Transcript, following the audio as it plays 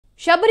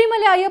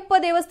ಶಬರಿಮಲೆ ಅಯ್ಯಪ್ಪ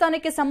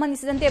ದೇವಸ್ಥಾನಕ್ಕೆ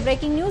ಸಂಬಂಧಿಸಿದಂತೆ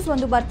breaking news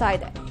ಒಂದು ಬರ್ತಾ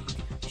ಇದೆ.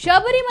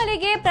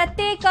 ಶಬರಿಮಲೆಗೆ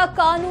ಪ್ರತ್ಯೇಕ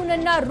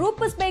ಕಾನೂನನ್ನ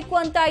ರೂಪಿಸಬೇಕು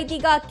ಅಂತ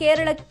ಇದೀಗ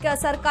ಕೇರಳ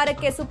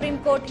ಸರ್ಕಾರಕ್ಕೆ ಸುಪ್ರೀಂ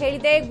ಕೋರ್ಟ್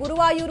ಹೇಳಿದೆ.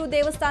 ಗುರುವಾಯೂರು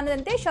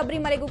ದೇವಸ್ಥಾನದಂತೆ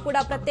ಶಬರಿಮಲೆಗೂ ಕೂಡ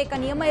ಪ್ರತ್ಯೇಕ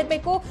ನಿಯಮ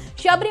ಇರಬೇಕು.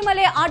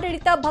 ಶಬರಿಮಲೆ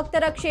ಆಡಳಿತ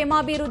ಭಕ್ತರ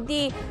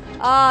ಕ್ಷೇಮಾಭಿವೃದ್ಧಿ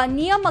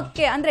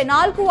ನಿಯಮಕ್ಕೆ ಅಂದ್ರೆ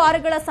 4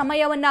 ವಾರಗಳ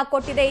ಸಮಯವನ್ನ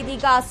ಕೊಟ್ಟಿದೆ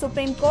ಇದೀಗ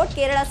ಸುಪ್ರೀಂ ಕೋರ್ಟ್.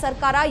 ಕೇರಳ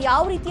ಸರ್ಕಾರ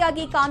ಯಾವ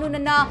ರೀತಿಯಾಗಿ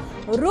ಕಾನೂನನ್ನ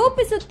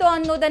ರೂಪಿಸುತ್ತೋ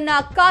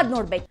ಅನ್ನೋದನ್ನ ಕಾದ್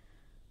ನೋಡ್ಬೇಕು.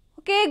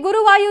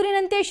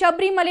 ಗುರುವಾಯೂರಿನಂತೆ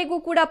ಶಬರಿಮಲೆಗೂ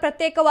ಕೂಡ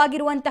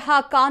ಪ್ರತ್ಯೇಕವಾಗಿರುವಂತಹ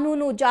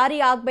ಕಾನೂನು ಜಾರಿ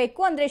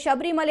ಆಗಬೇಕು. ಅಂದ್ರೆ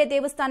ಶಬರಿಮಲೆ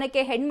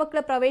ದೇವಸ್ಥಾನಕ್ಕೆ ಹೆಣ್ಮಕ್ಳ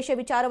ಪ್ರವೇಶ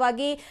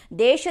ವಿಚಾರವಾಗಿ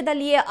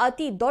ದೇಶದಲ್ಲಿಯೇ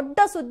ಅತಿ ದೊಡ್ಡ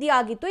ಸುದ್ದಿ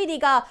ಆಗಿತ್ತು.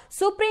 ಇದೀಗ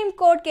ಸುಪ್ರೀಂ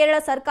ಕೋರ್ಟ್ ಕೇರಳ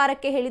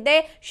ಸರ್ಕಾರಕ್ಕೆ ಹೇಳಿದೆ,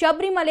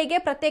 ಶಬರಿಮಲೆಗೆ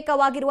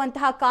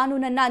ಪ್ರತ್ಯೇಕವಾಗಿರುವಂತಹ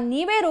ಕಾನೂನನ್ನ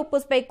ನೀವೇ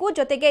ರೂಪಿಸಬೇಕು.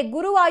 ಜೊತೆಗೆ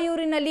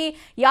ಗುರುವಾಯೂರಿನಲ್ಲಿ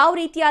ಯಾವ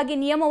ರೀತಿಯಾಗಿ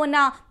ನಿಯಮವನ್ನ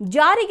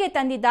ಜಾರಿಗೆ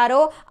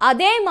ತಂದಿದ್ದಾರೋ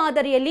ಅದೇ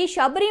ಮಾದರಿಯಲ್ಲಿ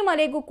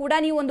ಶಬರಿಮಲೆಗೂ ಕೂಡ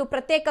ನೀವು ಒಂದು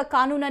ಪ್ರತ್ಯೇಕ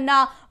ಕಾನೂನನ್ನ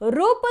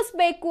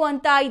ರೂಪಿಸಬೇಕು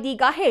ಅಂತ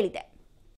ಇದೀಗ ಹೇಳಿದೆ.